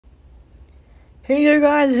Hey there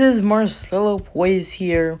guys, this is Marcelo Poise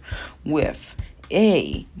here with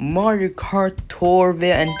a Mario Kart Tour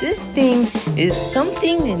video, and this thing is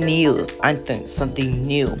something new. I think something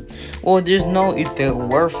new. Well, there's no either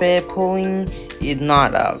warfare pulling, it's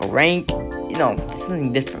not a rank, it's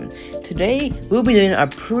something different. Today, we'll be doing a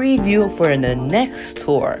preview for the next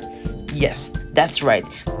tour. Yes, that's right,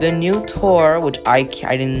 the new tour, which I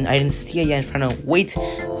didn't see it yet. I'm trying to wait.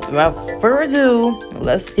 Without further ado,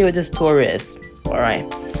 let's see what this tour is.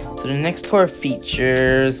 Alright, so the next tour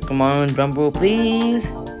features, come on, drum roll please,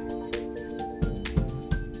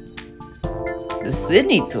 the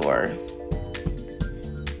Sydney tour.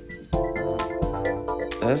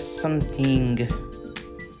 That's something.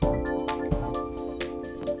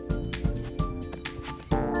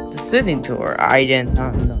 The Sydney tour, I did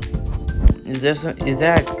not know. Is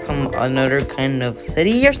that some another kind of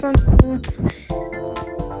city or something?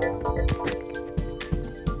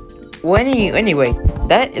 Well, anyway,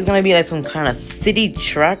 that is gonna be like some kind of city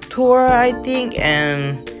track tour, I think,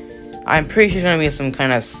 and I'm pretty sure it's gonna be some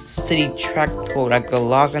kind of city track tour, like the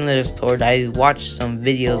Los Angeles tour. I watched some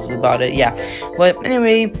videos about it, yeah. But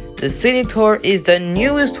anyway, the city tour is the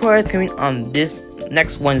newest tour that's coming on this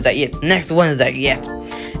next Wednesday. Yes, next Wednesday, yes.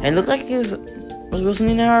 And it looks like it's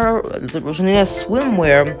Rosalina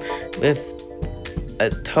swimwear with a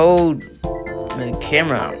Toad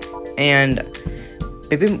camera and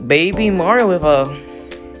baby Mario with a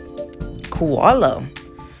koala.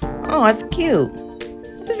 Oh, that's cute.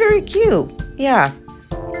 That's very cute. Yeah.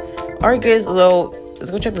 Alright guys, so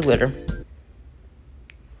let's go check the Twitter.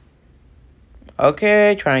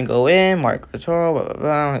 Okay, trying to go in, Mario Kart Tour, blah blah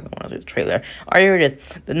blah. I don't want to see the trailer. Alright, here it is.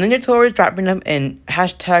 The Ninja Tour is dropping up in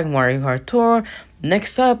hashtag Mario Kart Tour.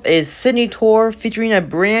 Next up is Sydney Tour featuring a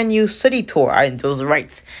brand new city tour. Those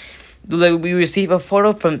rights. We receive a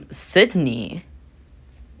photo from Sydney.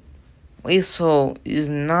 Wait, so it's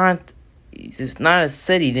not a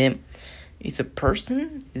city then? It's a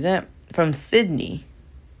person? Is that from Sydney?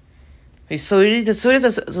 Wait, so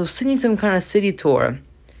Sydney some kind of city tour,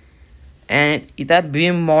 and is that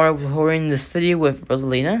being more touring the city with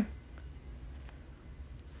Rosalina?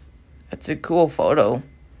 That's a cool photo.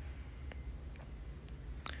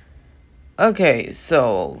 Okay,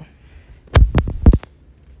 so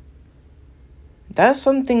that's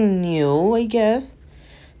something new, I guess.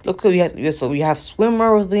 Look, we have Swimmer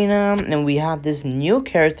Rosalina, and we have this new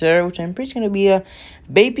character, which I'm pretty sure gonna be a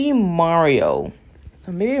Baby Mario.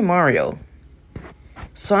 So Baby Mario.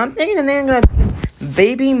 So I'm thinking the name gonna be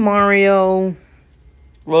Baby Mario,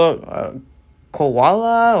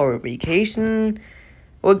 Koala or Vacation.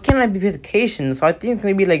 Well, it cannot be Vacation, so I think it's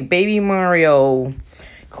gonna be like Baby Mario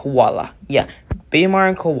Koala. Yeah, Baby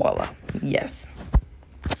Mario Koala. Yes.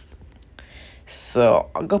 So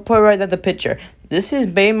I'll go put it right at the picture. This is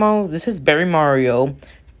Baby Mario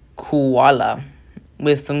Koala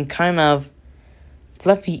with some kind of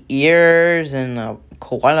fluffy ears and a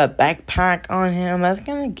koala backpack on him. That's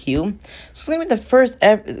kind of cute. So it's gonna be the first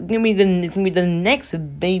ever. It's gonna be the next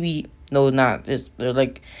baby. No, not just they're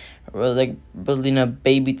like Rosalina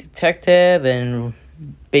Baby Detective and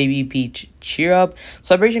Baby Peach Cheer Up.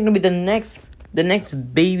 So I'm pretty sure it's gonna be the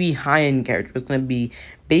next baby high-end character. It's gonna be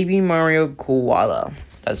Baby Mario Koala.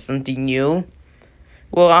 That's something new.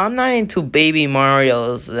 Well, I'm not into Baby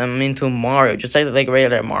Marios. I'm into Mario, just like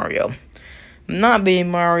regular Mario. I'm not Baby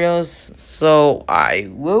Marios, so I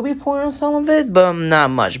will be pouring some of it, but not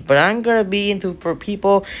much. But I'm gonna be into for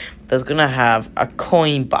people that's gonna have a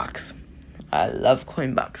coin box. I love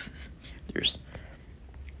coin boxes.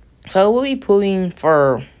 So we'll be pulling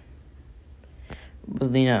for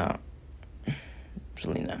Rosalina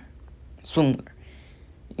swimwear.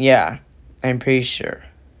 Yeah, I'm pretty sure.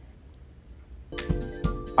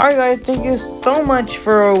 Alright guys, thank you so much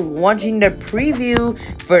for watching the preview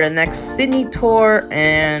for the next Sydney tour,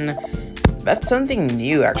 and that's something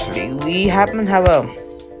new actually. We happen to have a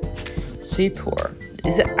city tour.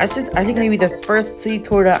 Is it actually gonna be the first city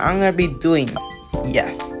tour that I'm gonna be doing?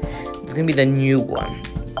 Yes, it's gonna be the new one.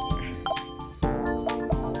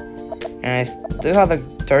 And I still have like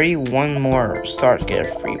 31 more stars to get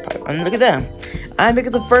a free pipe. And look at that, I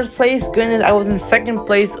picked the first place. Goodness, I was in second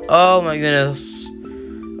place. Oh my goodness.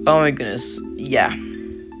 Oh my goodness, yeah.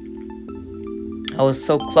 I was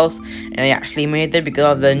so close, and I actually made it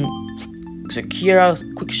because of the Shakira's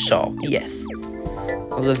quick show. Yes.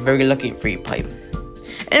 I was a very lucky free pipe.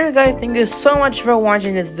 Anyway guys, thank you so much for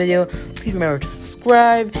watching this video. Please remember to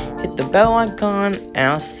subscribe, hit the bell icon, and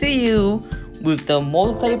I'll see you with the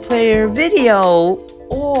multiplayer video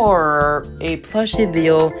or a plushie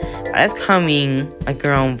video that's coming like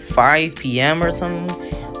around 5 p.m. or something,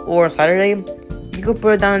 or Saturday. You you could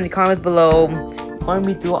put it down in the comments below. Want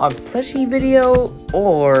me to do a plushie video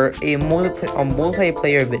or a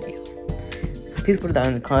multiplayer video? Please put it down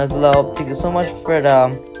in the comments below. Thank you so much for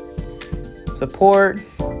the support,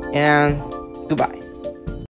 and goodbye.